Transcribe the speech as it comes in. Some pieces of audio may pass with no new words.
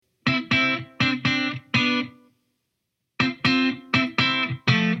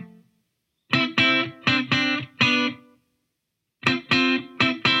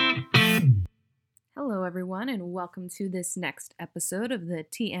everyone, and welcome to this next episode of the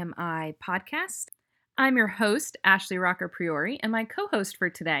TMI podcast. I'm your host, Ashley Rocker Priori, and my co-host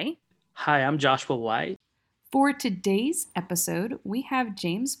for today. Hi, I'm Joshua White. For today's episode, we have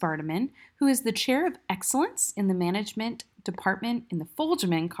James Vardaman, who is the Chair of Excellence in the Management Department in the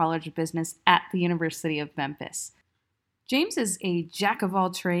Folgeman College of Business at the University of Memphis. James is a jack of all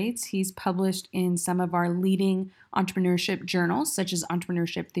trades. He's published in some of our leading entrepreneurship journals, such as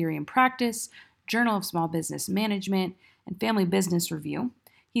Entrepreneurship Theory and Practice, Journal of Small Business Management, and Family Business Review.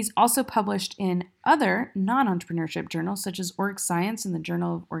 He's also published in other non-entrepreneurship journals, such as Org Science and the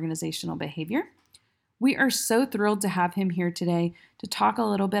Journal of Organizational Behavior. We are so thrilled to have him here today to talk a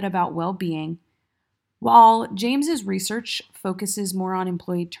little bit about well-being. While James's research focuses more on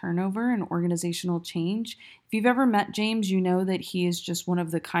employee turnover and organizational change, if you've ever met James, you know that he is just one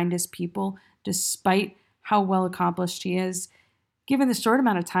of the kindest people, despite how well accomplished he is, given the short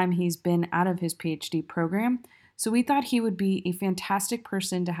amount of time he's been out of his PhD program. So we thought he would be a fantastic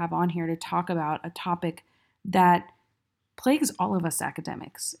person to have on here to talk about a topic that plagues all of us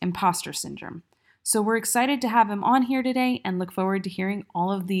academics, imposter syndrome. So we're excited to have him on here today and look forward to hearing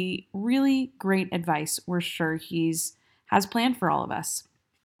all of the really great advice we're sure has planned for all of us.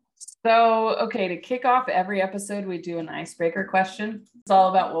 So, okay, to kick off every episode, we do an icebreaker question. It's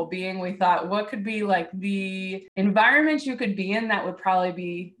all about well-being. We thought, what could be like the environment you could be in that would probably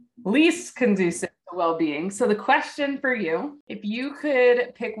be least conducive to well-being? So the question for you, if you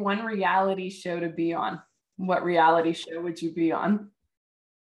could pick one reality show to be on, what reality show would you be on?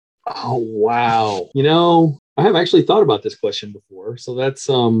 Oh, wow. I have actually thought about this question before. So that's,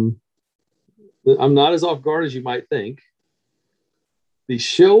 I'm not as off guard as you might think. The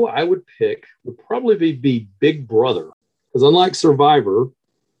show I would pick would probably be Big Brother. Because unlike Survivor,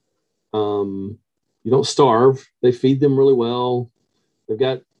 you don't starve. They feed them really well. They've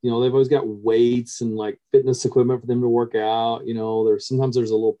got, they've always got weights and like fitness equipment for them to work out. Sometimes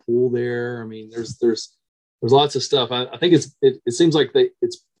there's a little pool there. I mean, there's lots of stuff. I think it seems like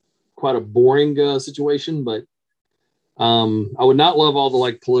it's quite a boring situation, but I would not love all the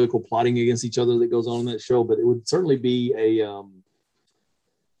like political plotting against each other that goes on in that show, but it would certainly be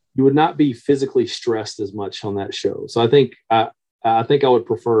you would not be physically stressed as much on that show. So I think I would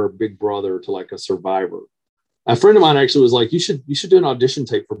prefer Big Brother to like a Survivor. A friend of mine actually was like, you should do an audition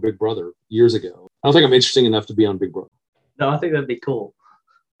tape for Big Brother years ago. I don't think I'm interesting enough to be on Big Brother. No, I think that'd be cool.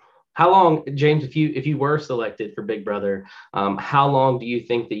 How long, James, if you were selected for Big Brother, how long do you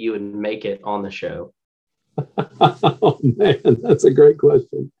think that you would make it on the show? Oh, man, that's a great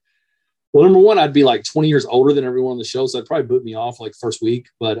question. Well, number one, I'd be like 20 years older than everyone on the show, so I'd probably boot me off like first week.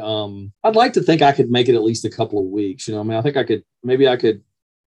 But I'd like to think I could make it at least a couple of weeks. I think I could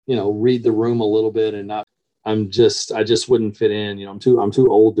read the room a little bit and not. I just wouldn't fit in. I'm too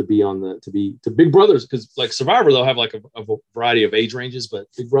old to be to Big Brothers, because like Survivor, they'll have like a variety of age ranges, but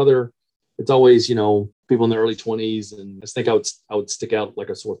Big Brother, it's always, people in their early 20s. And I just think I would stick out like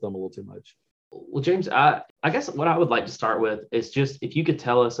a sore thumb a little too much. Well, James, I guess what I would like to start with is just if you could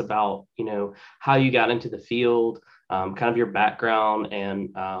tell us about, how you got into the field, kind of your background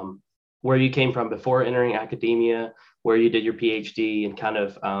and where you came from before entering academia, where you did your PhD, and kind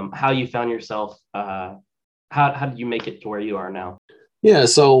of how you found yourself. How did you make it to where you are now? Yeah,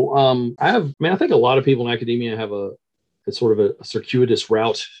 so I think a lot of people in academia have a sort of a circuitous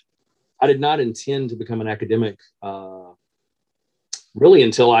route. I did not intend to become an academic really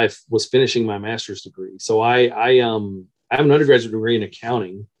until I was finishing my master's degree. So I have an undergraduate degree in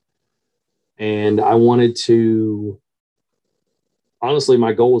accounting, and I wanted to, honestly,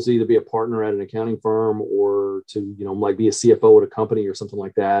 my goal was to either be a partner at an accounting firm or to, like be a CFO at a company or something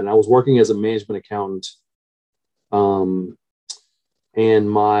like that. And I was working as a management accountant. And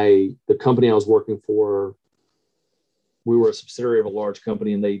the company I was working for, we were a subsidiary of a large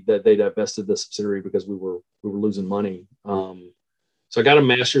company, and they divested the subsidiary because we were losing money. So I got a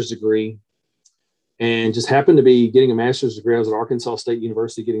master's degree, and just happened to be getting a master's degree. I was at Arkansas State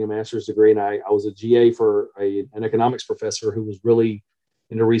University getting a master's degree, and I was a GA for an economics professor who was really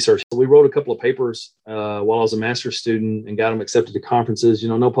into research. So we wrote a couple of papers while I was a master's student and got them accepted to conferences,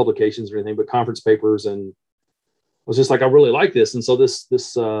 no publications or anything, but conference papers. And I was just like, I really like this. And so this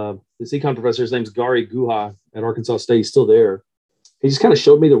econ professor, his name's Gary Guha at Arkansas State, he's still there. He just kind of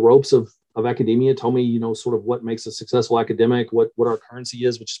showed me the ropes of academia, told me, sort of what makes a successful academic, what our currency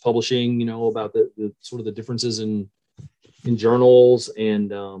is, which is publishing, about the sort of the differences in journals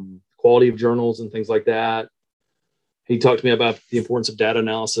and quality of journals and things like that. He talked to me about the importance of data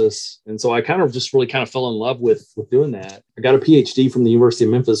analysis. And so I kind of just really kind of fell in love with doing that. I got a PhD from the University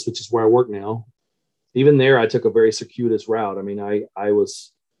of Memphis, which is where I work now. Even there, I took a very circuitous route. I mean, I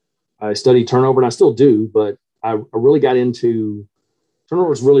I studied turnover, and I still do, but I really got into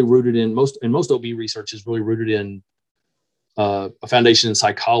turnover. Is really rooted in most OB research is really rooted in a foundation in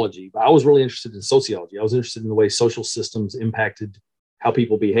psychology. But I was really interested in sociology. I was interested in the way social systems impacted how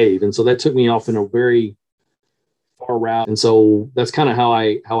people behave, and so that took me off in a very far route. And so that's kind of how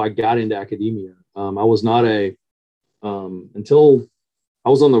I got into academia. I was not until I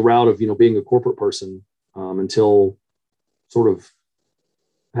was on the route of being a corporate person until sort of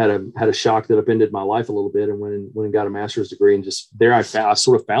had a shock that upended my life a little bit, and went and got a master's degree, and just there I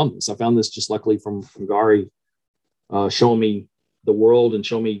sort of found this. I found this just luckily from Gary, showing me the world and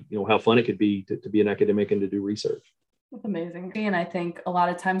show me how fun it could be to be an academic and to do research. That's amazing. And I think a lot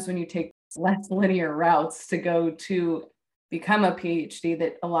of times when you take less linear routes to go to become a PhD,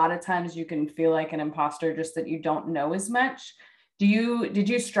 that a lot of times you can feel like an imposter, just that you don't know as much. Did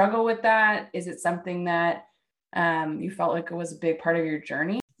you struggle with that? Is it something that you felt like it was a big part of your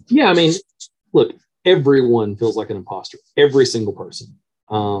journey? Yeah, I mean, look, everyone feels like an imposter. Every single person.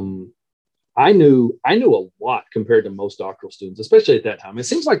 I knew a lot compared to most doctoral students, especially at that time. It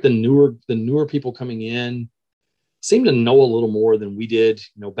seems like the newer people coming in seem to know a little more than we did,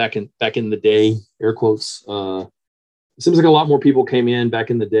 back in the day, air quotes. It seems like a lot more people came in back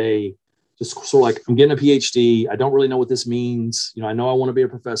in the day, just sort of like, I'm getting a PhD. I don't really know what this means. I know I want to be a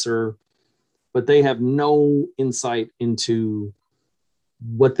professor, but they have no insight into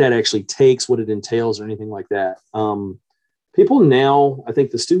what that actually takes, what it entails, or anything like that. People now, I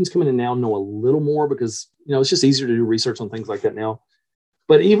think the students coming in now know a little more because, it's just easier to do research on things like that now.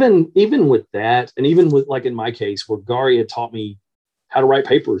 But even with that, and even with, like in my case, where Gary had taught me how to write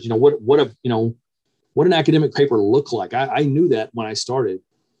papers, what an academic paper looked like. I knew that when I started,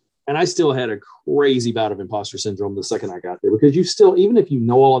 and I still had a crazy bout of imposter syndrome the second I got there, because even if you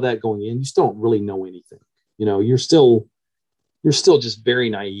know all of that going in, you still don't really know anything. You're still just very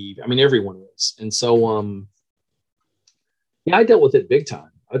naive. I mean, everyone is. And so, yeah, I dealt with it big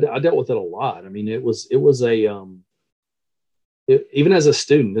time. I dealt with it a lot. I mean, it was even as a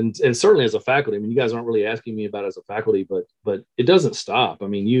student and certainly as a faculty. I mean, you guys aren't really asking me about as a faculty, but it doesn't stop. I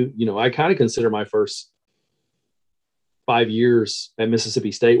mean, I kind of consider my first 5 years at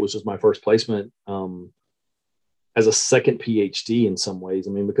Mississippi State, which was my first placement, as a second PhD in some ways.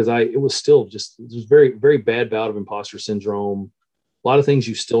 I mean, because it was very, very bad bout of imposter syndrome. A lot of things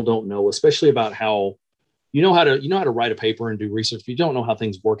you still don't know, especially about how you know how to write a paper and do research. But you don't know how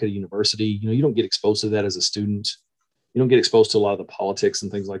things work at a university. You don't get exposed to that as a student. You don't get exposed to a lot of the politics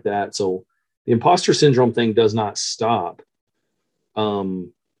and things like that. So the imposter syndrome thing does not stop. But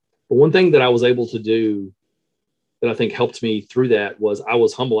one thing that I was able to do that I think helped me through that was I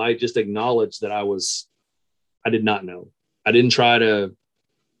was humble. I just acknowledged that I did not know. I didn't try to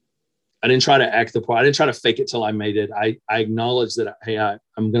act the part. I didn't try to fake it till I made it. I acknowledged that, hey,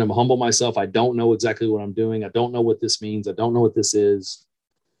 I'm going to humble myself. I don't know exactly what I'm doing. I don't know what this means. I don't know what this is.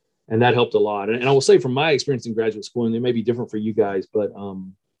 And that helped a lot. And I will say from my experience in graduate school, and it may be different for you guys, but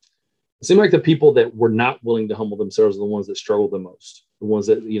it seemed like the people that were not willing to humble themselves are the ones that struggled the most. The ones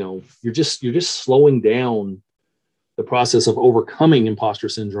that, you're just slowing down the process of overcoming imposter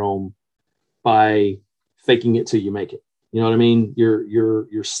syndrome by faking it till you make it. You know what I mean?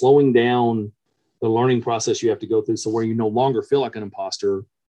 You're slowing down the learning process you have to go through, so where you no longer feel like an imposter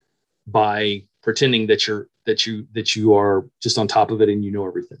by pretending that you are just on top of it and you know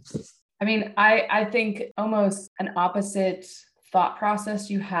everything. I mean, I think almost an opposite thought process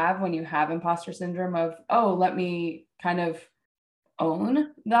you have when you have imposter syndrome of, oh, let me kind of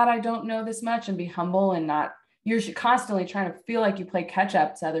own that I don't know this much and be humble, and not, you're constantly trying to feel like you play catch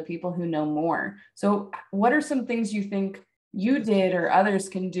up to other people who know more. So what are some things you think you did or others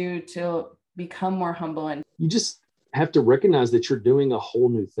can do to become more humble? And you just have to recognize that you're doing a whole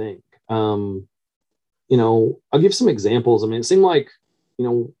new thing. I'll give some examples. I mean, it seemed like,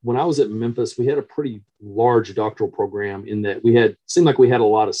 when I was at Memphis, we had a pretty large doctoral program in that seemed like we had a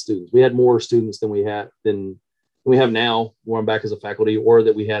lot of students. We had more students than we have now where I'm back as a faculty, or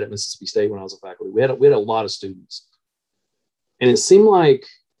that we had at Mississippi State when I was a faculty. We had a lot of students. And it seemed like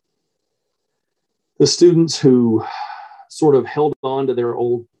the students who sort of held on to their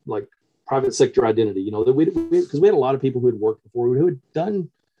old, like, private sector identity, because we had a lot of people who had worked before, who had done,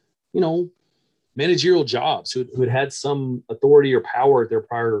 managerial jobs, who had some authority or power at their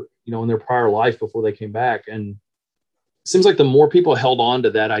prior, in their prior life before they came back. And it seems like the more people held on to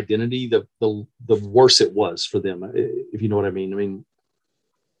that identity, the worse it was for them, if you know what I mean. I mean,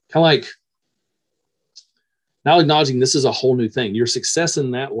 kind of like now acknowledging this is a whole new thing. Your success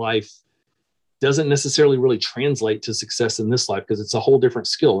in that life doesn't necessarily really translate to success in this life, because it's a whole different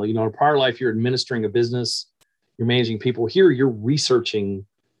skill. In a prior life, you're administering a business, you're managing people. Here, you're researching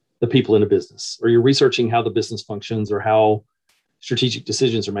the people in a business, or you're researching how the business functions or how strategic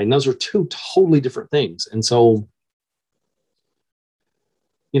decisions are made. And those are two totally different things. And so,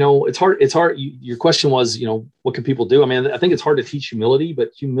 it's hard. Your question was, what can people do? I mean, I think it's hard to teach humility,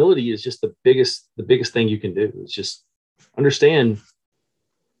 but humility is just the biggest thing you can do. It's just understand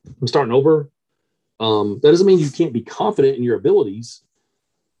I'm starting over. That doesn't mean you can't be confident in your abilities,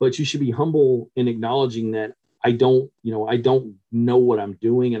 but you should be humble in acknowledging that I don't know what I'm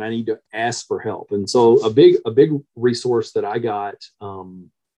doing and I need to ask for help. And so a big resource that I got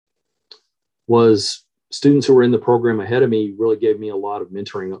was students who were in the program ahead of me really gave me a lot of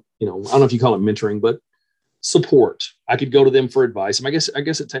mentoring. I don't know if you call it mentoring, but support. I could go to them for advice. I guess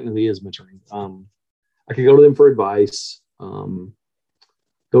it technically is mentoring. I could go to them for advice, go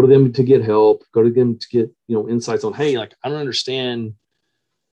to them to get help, go to them to get, insights on, hey, like, I don't understand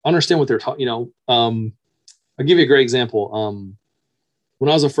what they're talking, I'll give you a great example.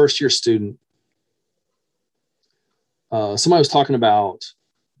 When I was a first year student, somebody was talking about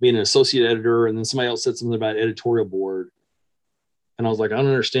being an associate editor, and then somebody else said something about editorial board. And I was like, I don't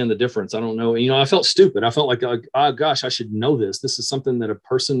understand the difference. I don't know. I felt stupid. I felt like, oh gosh, I should know this. This is something that a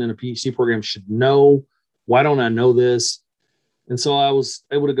person in a PhD program should know. Why don't I know this? And so I was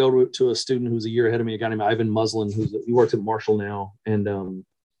able to go to a student who's a year ahead of me, a guy named Ivan Muslin, he works at Marshall now. And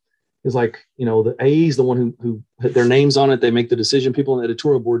he's like, the AE is the one who put their names on it. They make the decision. People on the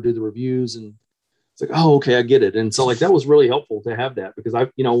editorial board do the reviews. And it's like, oh, okay, I get it. And so like, that was really helpful to have that, because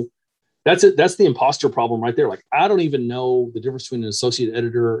that's it. That's the imposter problem right there. Like, I don't even know the difference between an associate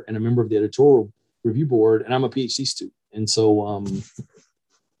editor and a member of the editorial review board, and I'm a PhD student. And so,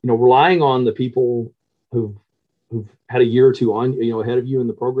 relying on the people who've had a year or two on, ahead of you in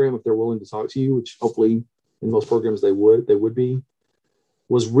the program, if they're willing to talk to you, which hopefully in most programs they would be,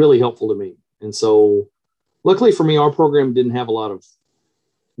 was really helpful to me. And so luckily for me, our program didn't have a lot of,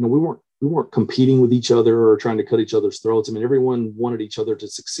 we weren't competing with each other or trying to cut each other's throats. I mean, everyone wanted each other to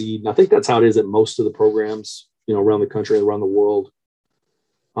succeed. And I think that's how it is at most of the programs, around the country, around the world.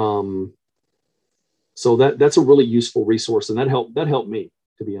 So that's a really useful resource. And that helped me,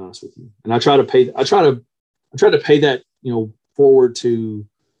 to be honest with you. And I try to pay that, forward to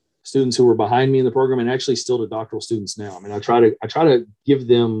students who were behind me in the program, and actually still to doctoral students now. I mean, I try to give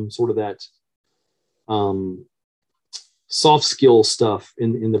them sort of that, soft skill stuff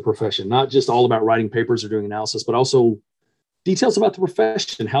in the profession, not just all about writing papers or doing analysis, but also details about the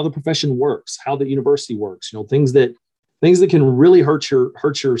profession, how the profession works, how the university works, things that can really hurt your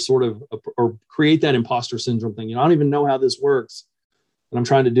sort of, or create that imposter syndrome thing. I don't even know how this works, and I'm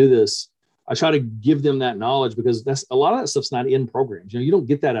trying to do this. I try to give them that knowledge, because that's a lot of that stuff's not in programs. You don't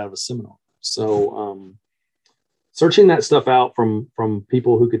get that out of a seminar. So searching that stuff out from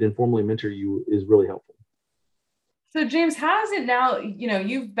people who could informally mentor you is really helpful. So James, how is it now?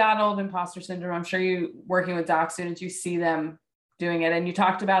 You've battled imposter syndrome. I'm sure you, working with doc students, you see them doing it. And you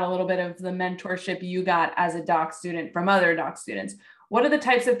talked about a little bit of the mentorship you got as a doc student from other doc students. What are the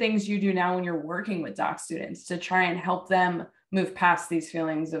types of things you do now when you're working with doc students to try and help them move past these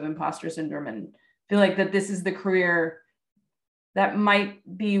feelings of imposter syndrome and feel like that this is the career that might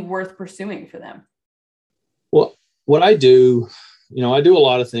be worth pursuing for them? Well, what I do, I do a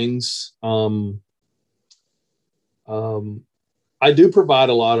lot of things. I do provide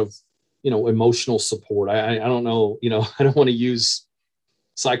a lot of, emotional support. I don't know, I don't want to use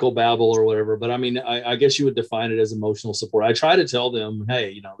psychobabble or whatever, but I mean, I guess you would define it as emotional support. I try to tell them,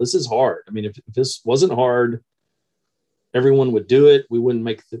 hey, this is hard. I mean, if this wasn't hard, everyone would do it. We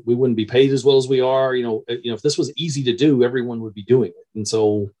wouldn't be paid as well as we are. If this was easy to do, everyone would be doing it. And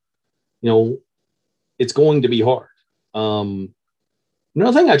so, it's going to be hard.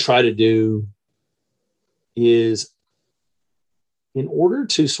 Another thing I try to do is, in order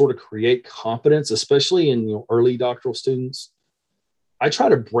to sort of create confidence, especially in early doctoral students, I try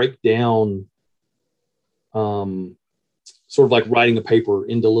to break down sort of like writing a paper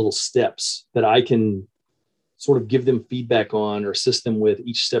into little steps that I can sort of give them feedback on or assist them with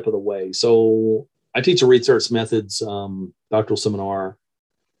each step of the way. So I teach a research methods doctoral seminar.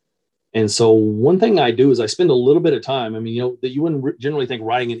 And so one thing I do is I spend a little bit of time. I mean, that you wouldn't generally think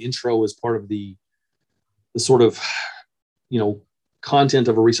writing an intro is part of the sort of, content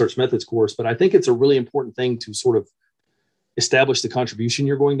of a research methods course, but I think it's a really important thing to sort of establish the contribution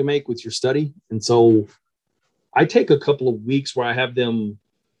you're going to make with your study. And so I take a couple of weeks where I have them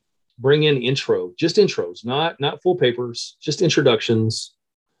bring in just intros, not full papers, just introductions,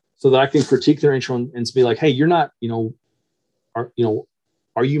 so that I can critique their intro and be like, hey, you're not, are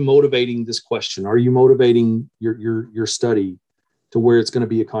you motivating this question? Are you motivating your study to where it's going to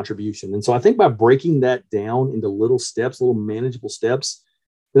be a contribution? And so I think by breaking that down into little steps, little manageable steps,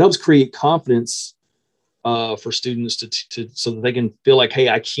 helps create confidence for students to so that they can feel like, hey,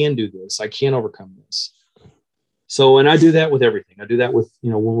 I can do this. I can overcome this. So, and I do that with everything. I do that with,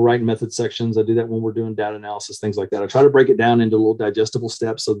 when we're writing method sections. I do that when we're doing data analysis, things like that. I try to break it down into little digestible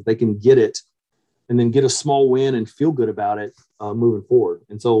steps so that they can get it and then get a small win and feel good about it moving forward.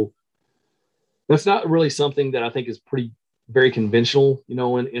 And so that's not really something that I think is very conventional,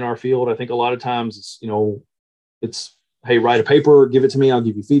 in our field. I think a lot of times it's, hey, write a paper, give it to me. I'll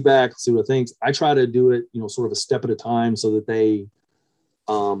give you feedback, see what it thinks. I try to do it, sort of a step at a time so that they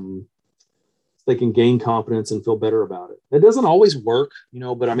can gain confidence and feel better about it. It doesn't always work,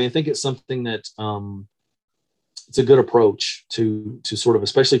 but I think it's something that it's a good approach to sort of,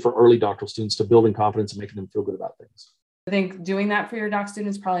 especially for early doctoral students, to building confidence and making them feel good about things. I think doing that for your doc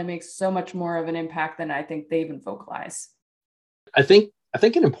students probably makes so much more of an impact than I think they even vocalize. I think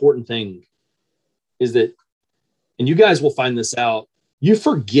an important thing is that, and you guys will find this out, you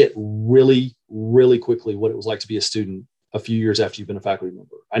forget really, really quickly what it was like to be a student a few years after you've been a faculty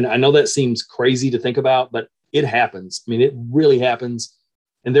member. I know that seems crazy to think about, but it happens. It really happens.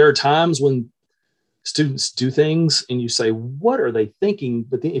 And there are times when students do things and you say, what are they thinking?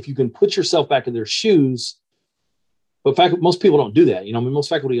 But then if you can put yourself back in their shoes, but most people don't do that. Most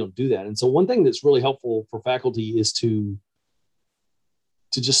faculty don't do that. And so one thing that's really helpful for faculty is to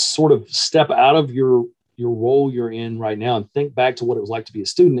just sort of step out of your role you're in right now and think back to what it was like to be a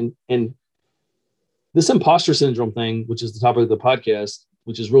student. And this imposter syndrome thing, which is the topic of the podcast,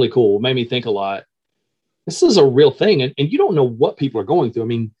 which is really cool, made me think a lot. This is a real thing. And you don't know what people are going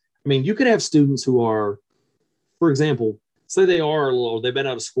through. You could have students who are, for example, say they've been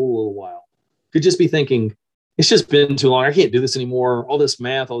out of school a little while, could just be thinking, it's just been too long. I can't do this anymore. All this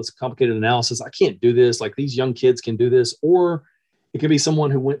math, all this complicated analysis, I can't do this. Like, these young kids can do this. Or it could be someone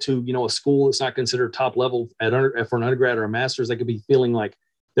who went to, a school that's not considered top level for an undergrad or a master's. They could be feeling like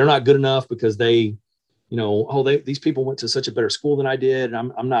they're not good enough because these people went to such a better school than I did.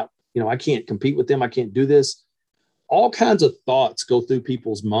 And I'm not, I can't compete with them. I can't do this. All kinds of thoughts go through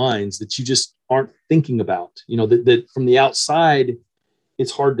people's minds that you just aren't thinking about, that from the outside,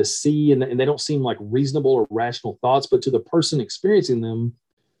 it's hard to see, and they don't seem like reasonable or rational thoughts, but to the person experiencing them,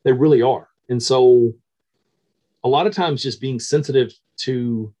 they really are. And so a lot of times just being sensitive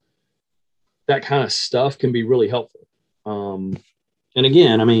to that kind of stuff can be really helpful. And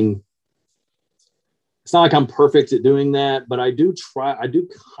again, it's not like I'm perfect at doing that, but I do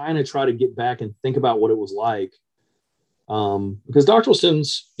kind of try to get back and think about what it was like. Because doctoral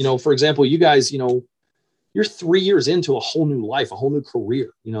students, for example, you guys, you're 3 years into a whole new life, a whole new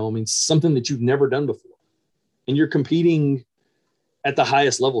career, something that you've never done before, and you're competing at the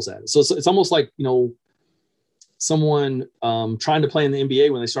highest levels at it. So it's almost like, someone trying to play in the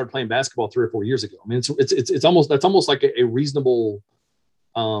NBA when they started playing basketball 3 or 4 years ago. That's almost like a reasonable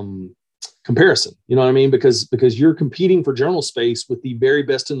comparison, because you're competing for journal space with the very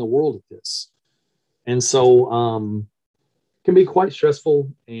best in the world at this. And so it can be quite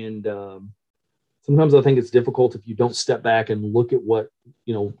stressful. And sometimes I think it's difficult if you don't step back and look at what,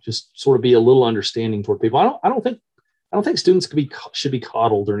 just sort of be a little understanding toward people. I don't think students should be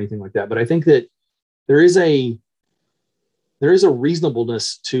coddled or anything like that, but I think that there is a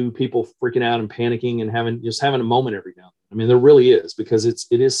reasonableness to people freaking out and panicking and having a moment every now and then. There really is, because it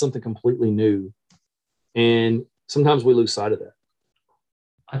is something completely new, and sometimes we lose sight of that.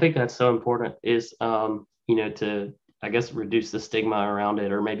 I think that's so important, is to, I guess, reduce the stigma around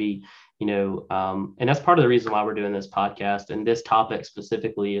it, or maybe, and that's part of the reason why we're doing this podcast. And this topic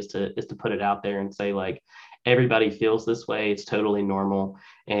specifically is to put it out there and say, like, everybody feels this way. It's totally normal.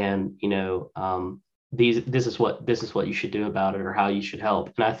 And, this is what you should do about it, or how you should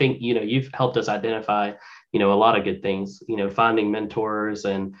help. And I think, you've helped us identify, a lot of good things, finding mentors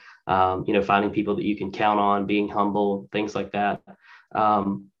and, finding people that you can count on, being humble, things like that.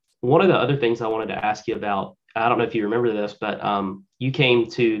 One of the other things I wanted to ask you about, I don't know if you remember this, but you came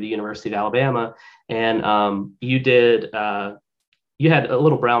to the University of Alabama, and you had a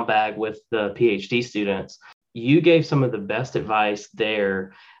little brown bag with the PhD students. You gave some of the best advice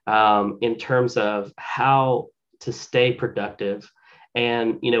there in terms of how to stay productive.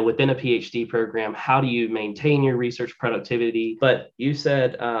 And, within a PhD program, how do you maintain your research productivity? But you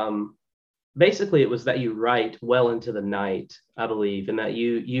said, basically, it was that you write well into the night, I believe, and that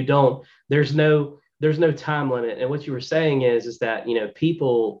you don't, there's no time limit. And what you were saying is that,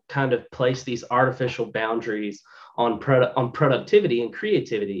 people kind of place these artificial boundaries on productivity and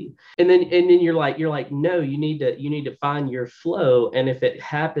creativity. And then you're like, no, you need to find your flow. And if it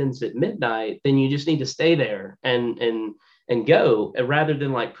happens at midnight, then you just need to stay there and go, rather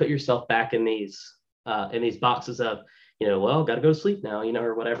than like put yourself back in these boxes of, well, got to go to sleep now,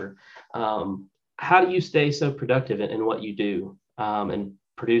 or whatever. How do you stay so productive in what you do, and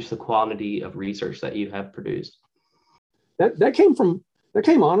produce the quantity of research that you have produced? That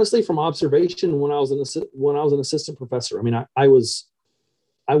came honestly from observation when I was an assistant professor. I mean, I was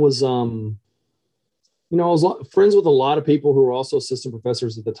friends with a lot of people who were also assistant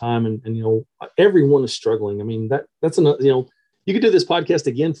professors at the time, and everyone is struggling. I mean, that's another, you could do this podcast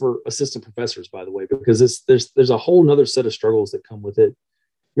again for assistant professors, by the way, because there's a whole nother set of struggles that come with it.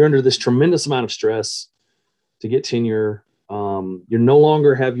 You're under this tremendous amount of stress to get tenure. You no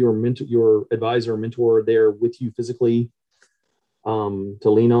longer have your advisor or mentor there with you physically, to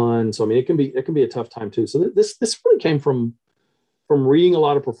lean on. So I mean, it can be a tough time too. So this really came from reading a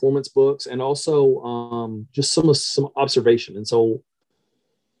lot of performance books, and also just some observation,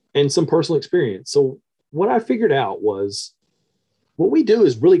 and some personal experience. So what I figured out was, what we do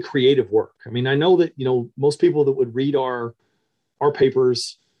is really creative work. I mean, I know that most people that would read our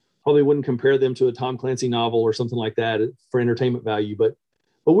papers probably wouldn't compare them to a Tom Clancy novel or something like that for entertainment value, but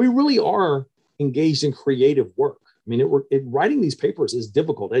we really are engaged in creative work. I mean, writing these papers is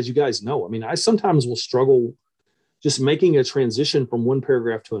difficult, as you guys know. I mean, I sometimes will struggle just making a transition from one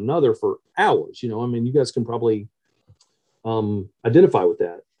paragraph to another for hours. I mean, you guys can probably identify with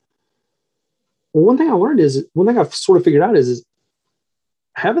that. Well, one thing I've sort of figured out is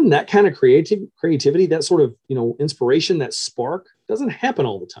having that kind of creativity, that sort of, inspiration, that spark doesn't happen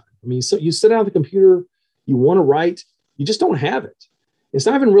all the time. I mean, so you sit down at the computer, you want to write, you just don't have it. It's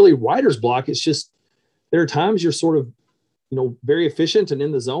not even really writer's block. It's just, there are times you're sort of, very efficient and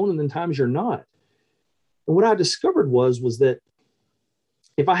in the zone, and then times you're not. And what I discovered was that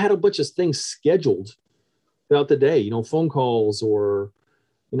if I had a bunch of things scheduled throughout the day, phone calls, or,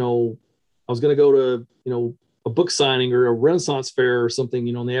 I was going to go to, a book signing or a Renaissance fair or something,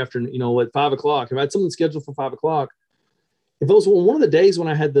 in the afternoon, at 5 o'clock. If I had something scheduled for 5 o'clock, if it was one of the days when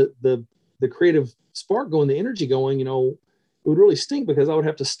I had the creative spark going, the energy going, it would really stink, because I would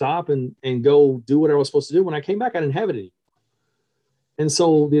have to stop and go do what I was supposed to do. When I came back, I didn't have it anymore. And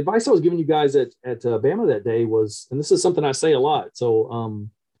so the advice I was giving you guys at Bama that day was, and this is something I say a lot, so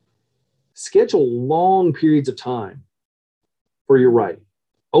schedule long periods of time for your writing,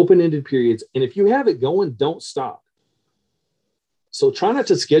 open-ended periods. And if you have it going, don't stop. So try not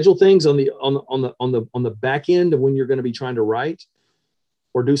to schedule things on the back end of when you're going to be trying to write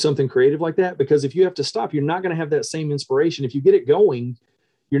or do something creative like that, because if you have to stop, you're not going to have that same inspiration. If you get it going,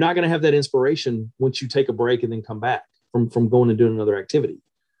 you're not going to have that inspiration once you take a break and then come back from going and doing another activity.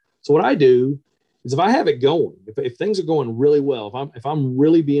 So what I do is, if I have it going, if things are going really well, if I'm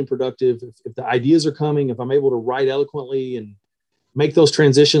really being productive, if the ideas are coming, if I'm able to write eloquently and make those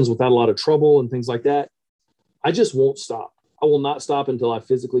transitions without a lot of trouble and things like that, I just won't stop. I will not stop until I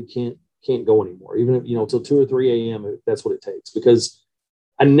physically can't go anymore, even if, till 2 or 3 a.m. if that's what it takes, because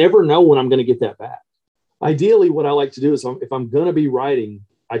I never know when I'm going to get that back. Ideally, what I like to do is, if I'm going to be writing,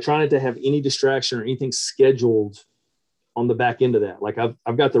 I try not to have any distraction or anything scheduled on the back end of that. Like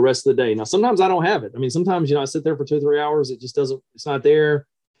I've got the rest of the day. Now, sometimes I don't have it. I mean, sometimes, I sit there for 2 or 3 hours. It just it's not there.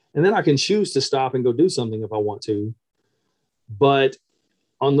 And then I can choose to stop and go do something if I want to. But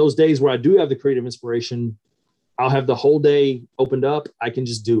on those days where I do have the creative inspiration, I'll have the whole day opened up. I can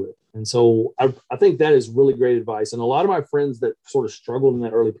just do it. And so I think that is really great advice. And a lot of my friends that sort of struggled in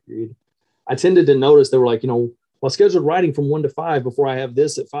that early period, I tended to notice they were like, well, I scheduled writing from 1 to 5 before I have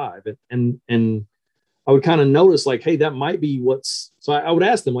this at 5. And I would kind of notice, like, hey, that might be so I would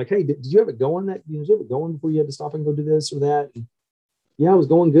ask them, like, hey, did you have it going did you have it going before you had to stop and go do this or that? And yeah, I was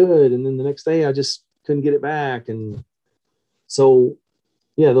going good. And then the next day I just couldn't get it back. And so,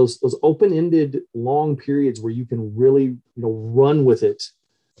 yeah, those open-ended long periods where you can really, run with it,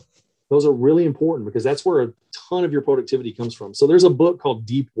 those are really important, because that's where a ton of your productivity comes from. So there's a book called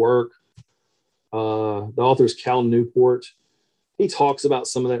Deep Work. The author is Cal Newport. He talks about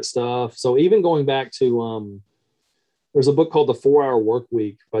some of that stuff. So even going back to, there's a book called The 4-Hour Work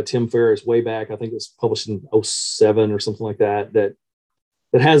Week by Tim Ferriss way back. I think it was published in 2007 or something like that, that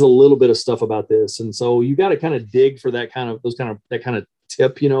has a little bit of stuff about this. And so you got to kind of dig for that kind of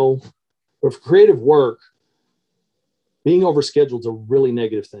tip, But for creative work, being overscheduled is a really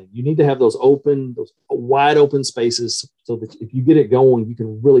negative thing. You need to have those wide open spaces, so that if you get it going, you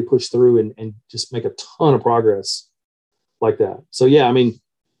can really push through and just make a ton of progress like that. So yeah, I mean,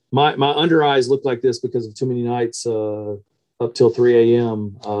 my under eyes look like this because of too many nights up till 3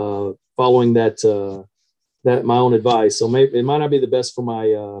 a.m. Following that my own advice. So maybe it might not be the best for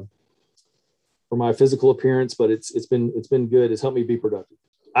my physical appearance, but it's been good. It's helped me be productive.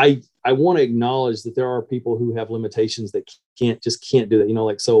 I want to acknowledge that there are people who have limitations that can't do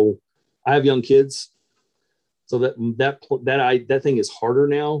that. So I have young kids. So that thing is harder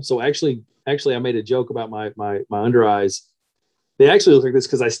now. So actually, I made a joke about my under eyes. They actually look like this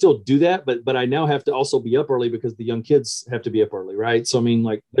because I still do that, but I now have to also be up early because the young kids have to be up early, right? So I mean,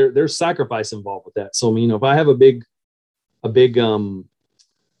 like there's sacrifice involved with that. So I mean, if I have a big run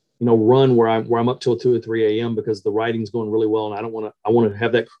where I'm up till 2 or 3 a.m. because the writing's going really well, and I want to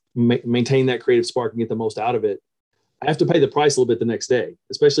have that maintain that creative spark and get the most out of it. I have to pay the price a little bit the next day,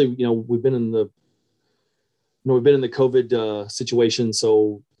 especially we've been in the COVID situation,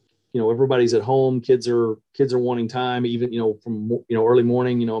 so everybody's at home. Kids are wanting time, even from early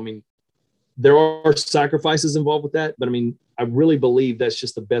morning. I mean, there are sacrifices involved with that, but I mean, I really believe that's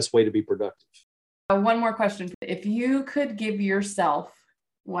just the best way to be productive. One more question: if you could give yourself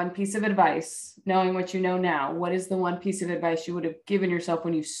one piece of advice, knowing what you know now, what is the one piece of advice you would have given yourself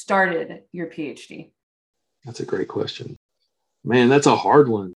when you started your PhD? That's a great question, man. That's a hard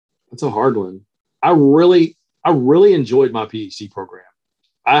one. I really enjoyed my PhD program.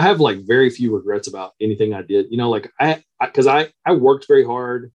 I have like very few regrets about anything I did. Because I worked very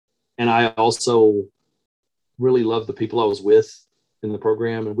hard, and I also really loved the people I was with in the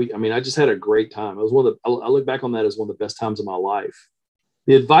program. And I just had a great time. It was I look back on that as one of the best times of my life.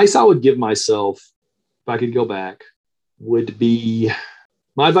 The advice I would give myself, if I could go back, would be,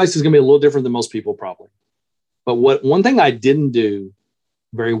 my advice is going to be a little different than most people probably. But one thing I didn't do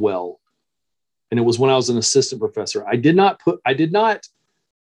very well, and it was when I was an assistant professor, I did not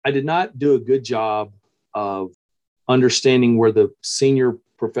do a good job of understanding where the senior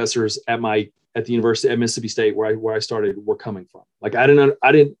professors at the University at Mississippi State, where I started, were coming from. Like I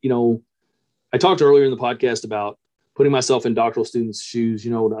talked earlier in the podcast about putting myself in doctoral students' shoes,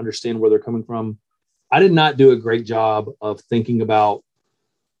 to understand where they're coming from. I did not do a great job of thinking about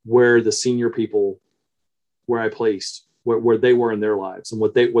where the senior people, where I placed, where they were in their lives, and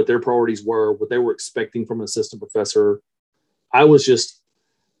what their priorities were, what they were expecting from an assistant professor. I want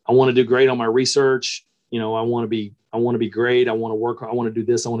to do great on my research. I want to be great. I want to work. I want to do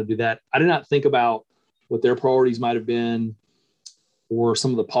this. I want to do that. I did not think about what their priorities might have been, or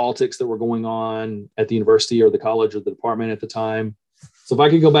some of the politics that were going on at the university or the college or the department at the time. So if I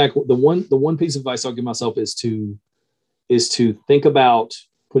could go back, the one piece of advice I'll give myself is to think about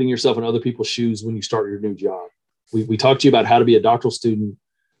putting yourself in other people's shoes when you start your new job. We talked to you about how to be a doctoral student.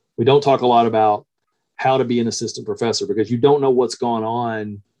 We don't talk a lot about how to be an assistant professor, because you don't know what's going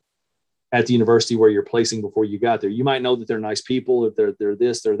on at the university where you're placing before you got there. You might know that they're nice people, if they're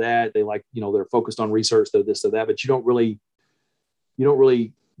this, they're that, they like, they're focused on research, they're this, they're that, but you don't really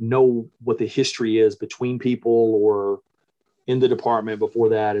know what the history is between people or in the department before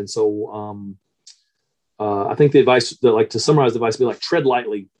that. And so I think the advice to summarize the advice would be tread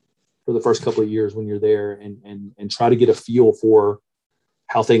lightly for the first couple of years when you're there, and try to get a feel for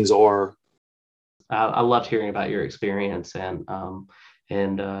how things are. I loved hearing about your experience and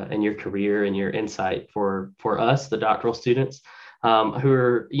your career and your insight for us, the doctoral students, who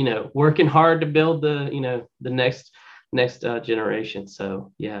are, working hard to build the next generation.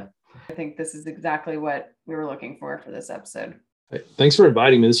 So, yeah. I think this is exactly what we were looking for this episode. Thanks for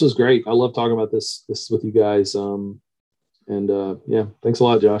inviting me. This was great. I love talking about this with you guys. Yeah, thanks a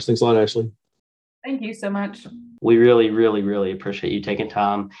lot, Josh. Thanks a lot, Ashley. Thank you so much. We really, really, really appreciate you taking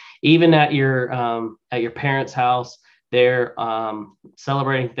time, even at your parents' house. They're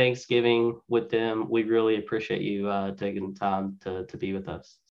celebrating Thanksgiving with them. We really appreciate you taking the time to be with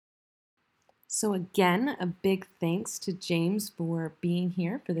us. So again, a big thanks to James for being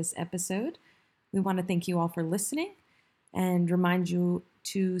here for this episode. We want to thank you all for listening and remind you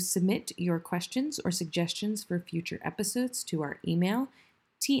to submit your questions or suggestions for future episodes to our email,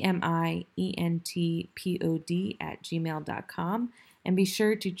 tmientpod@gmail.com. And be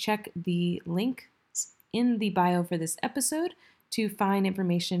sure to check the link in the bio for this episode to find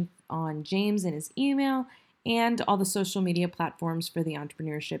information on James and his email and all the social media platforms for the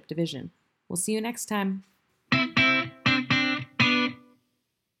Entrepreneurship Division. We'll see you next time.